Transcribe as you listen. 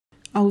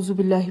اعوذ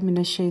باللہ من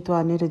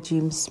الشیطان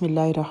الرجیم بسم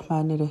اللہ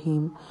الرحمن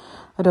الرحیم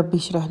رب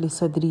اشرح لی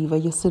صدری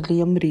ویسر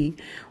لی امری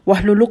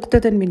واحلل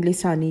عقدۃ من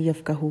لسانی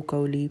یفقہوا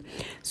قولی۔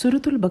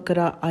 سورۃ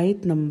البقرہ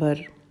آیت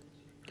نمبر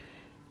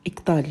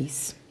 41۔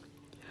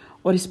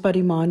 اور اس پر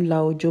ایمان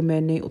لاؤ جو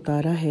میں نے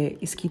اتارا ہے،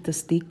 اس کی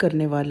تصدیق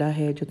کرنے والا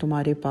ہے جو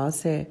تمہارے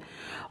پاس ہے،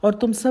 اور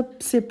تم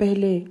سب سے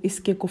پہلے اس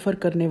کے کفر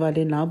کرنے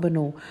والے نہ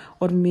بنو،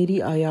 اور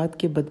میری آیات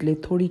کے بدلے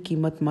تھوڑی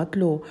قیمت مت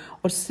لو،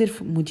 اور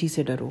صرف مجھی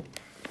سے ڈرو۔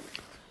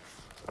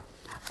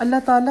 اللہ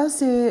تعالیٰ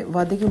سے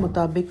وعدے کے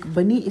مطابق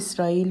بنی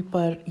اسرائیل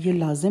پر یہ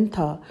لازم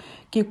تھا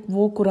کہ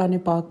وہ قرآن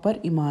پاک پر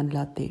ایمان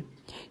لاتے،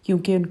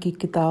 کیونکہ ان کی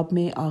کتاب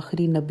میں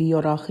آخری نبی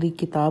اور آخری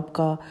کتاب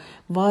کا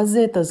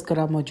واضح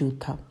تذکرہ موجود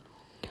تھا۔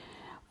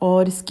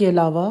 اور اس کے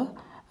علاوہ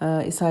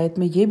اس آیت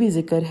میں یہ بھی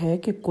ذکر ہے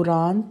کہ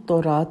قرآن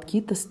تورات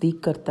کی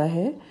تصدیق کرتا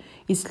ہے،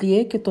 اس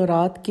لیے کہ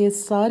تورات کے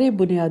سارے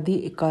بنیادی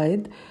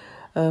عقائد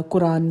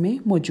قرآن میں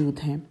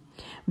موجود ہیں۔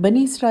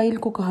 بنی اسرائیل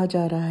کو کہا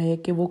جا رہا ہے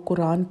کہ وہ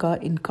قرآن کا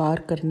انکار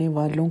کرنے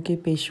والوں کے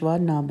پیشوا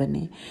نہ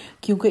بنے،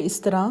 کیونکہ اس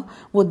طرح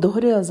وہ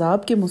دوہرے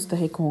عذاب کے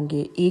مستحق ہوں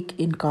گے، ایک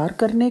انکار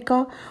کرنے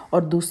کا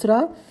اور دوسرا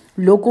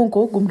لوگوں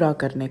کو گمراہ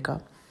کرنے کا۔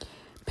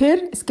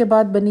 پھر اس کے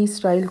بعد بنی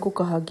اسرائیل کو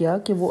کہا گیا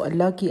کہ وہ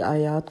اللہ کی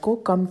آیات کو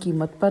کم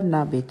قیمت پر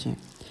نہ بیچیں۔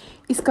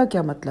 اس کا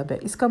کیا مطلب ہے؟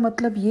 اس کا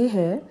مطلب یہ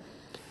ہے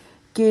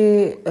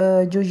کہ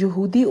جو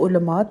یہودی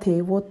علماء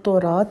تھے وہ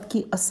تورات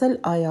کی اصل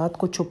آیات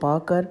کو چھپا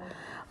کر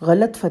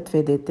غلط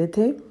فتوے دیتے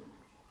تھے،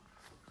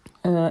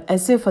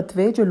 ایسے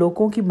فتوے جو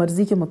لوگوں کی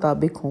مرضی کے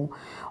مطابق ہوں،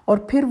 اور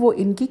پھر وہ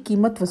ان کی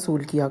قیمت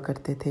وصول کیا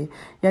کرتے تھے۔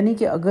 یعنی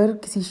کہ اگر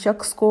کسی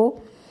شخص کو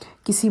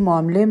کسی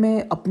معاملے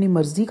میں اپنی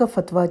مرضی کا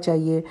فتویٰ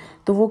چاہیے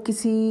تو وہ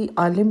کسی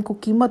عالم کو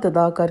قیمت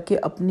ادا کر کے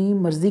اپنی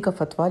مرضی کا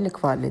فتویٰ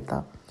لکھوا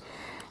لیتا،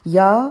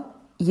 یا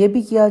یہ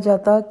بھی کیا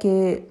جاتا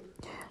کہ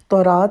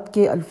تورات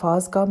کے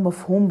الفاظ کا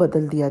مفہوم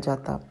بدل دیا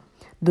جاتا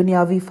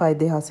دنیاوی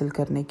فائدے حاصل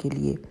کرنے کے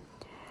لیے۔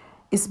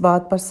 اس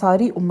بات پر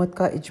ساری امت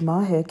کا اجماع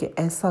ہے کہ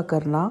ایسا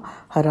کرنا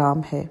حرام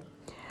ہے،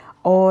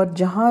 اور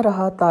جہاں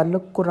رہا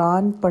تعلق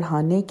قرآن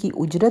پڑھانے کی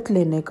اجرت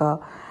لینے کا،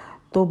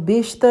 تو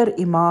بیشتر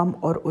امام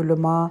اور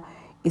علماء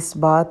اس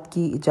بات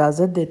کی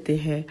اجازت دیتے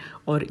ہیں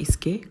اور اس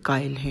کے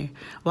قائل ہیں۔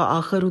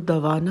 وآخر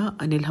دعوانا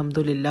ان الحمد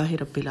للہ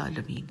رب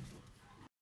العالمین۔